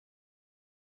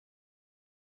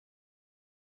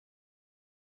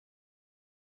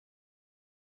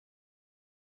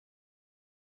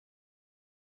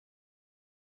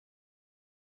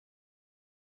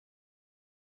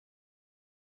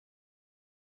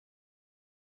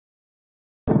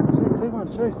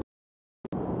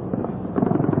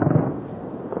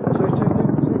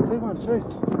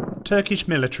Turkish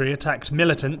military attacked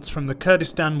militants from the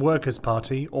Kurdistan Workers'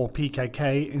 Party, or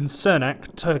PKK, in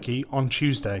Sirnak, Turkey on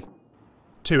Tuesday.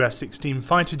 2 F-16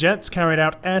 fighter jets carried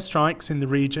out airstrikes in the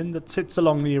region that sits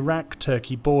along the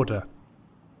Iraq-Turkey border.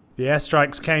 The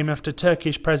airstrikes came after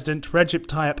Turkish President Recep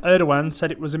Tayyip Erdogan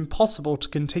said it was impossible to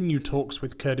continue talks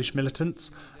with Kurdish militants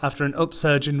after an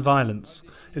upsurge in violence,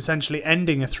 essentially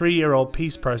ending a 3-year-old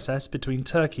peace process between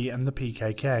Turkey and the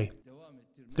PKK.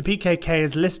 The PKK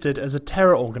is listed as a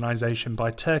terror organisation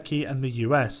by Turkey and the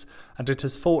US, and it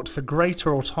has fought for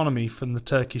greater autonomy from the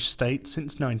Turkish state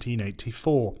since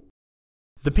 1984.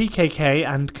 The PKK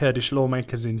and Kurdish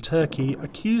lawmakers in Turkey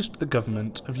accused the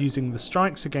government of using the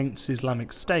strikes against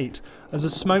Islamic State as a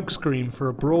smokescreen for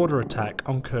a broader attack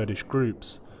on Kurdish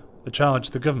groups, a charge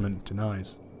the government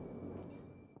denies.